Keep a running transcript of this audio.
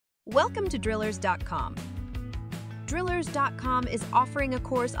Welcome to Drillers.com. Drillers.com is offering a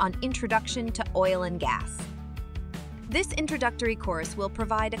course on Introduction to Oil and Gas. This introductory course will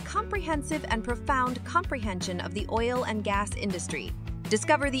provide a comprehensive and profound comprehension of the oil and gas industry.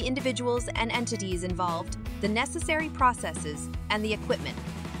 Discover the individuals and entities involved, the necessary processes, and the equipment.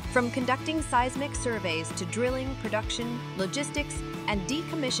 From conducting seismic surveys to drilling, production, logistics, and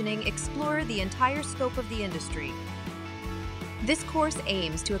decommissioning, explore the entire scope of the industry. This course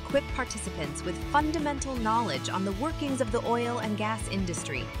aims to equip participants with fundamental knowledge on the workings of the oil and gas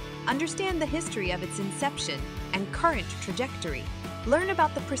industry, understand the history of its inception and current trajectory, learn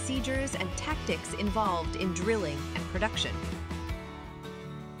about the procedures and tactics involved in drilling and production.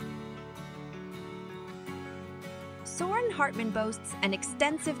 Soren Hartmann boasts an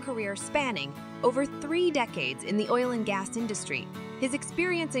extensive career spanning over 3 decades in the oil and gas industry. His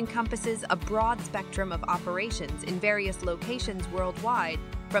experience encompasses a broad spectrum of operations in various locations worldwide,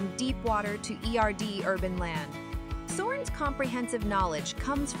 from deep water to ERD urban land. Soren's comprehensive knowledge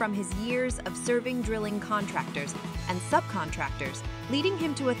comes from his years of serving drilling contractors and subcontractors, leading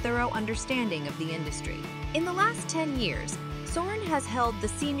him to a thorough understanding of the industry. In the last 10 years, Soren has held the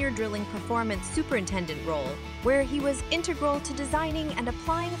Senior Drilling Performance Superintendent role, where he was integral to designing and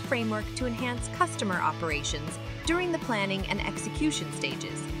applying a framework to enhance customer operations during the planning and execution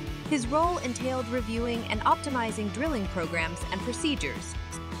stages. His role entailed reviewing and optimizing drilling programs and procedures.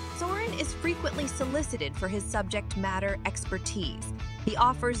 Soren is frequently solicited for his subject matter expertise. He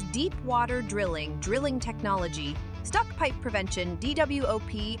offers deep water drilling technology, stuck pipe prevention,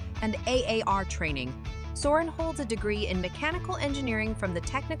 DWOP, and AAR training. Soren holds a degree in mechanical engineering from the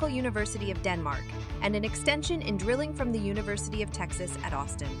Technical University of Denmark and an extension in drilling from the University of Texas at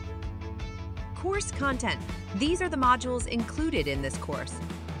Austin. Course content. These are the modules included in this course.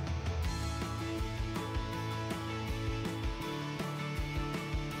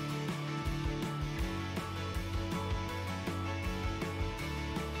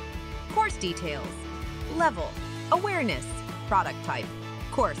 Course details. Level, awareness, product type,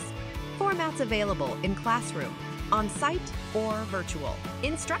 course. Formats available in classroom, on-site, or virtual.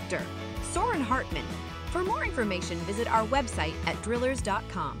 Instructor, Soren Hartmann. For more information, visit our website at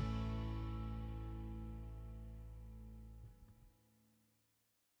drillers.com.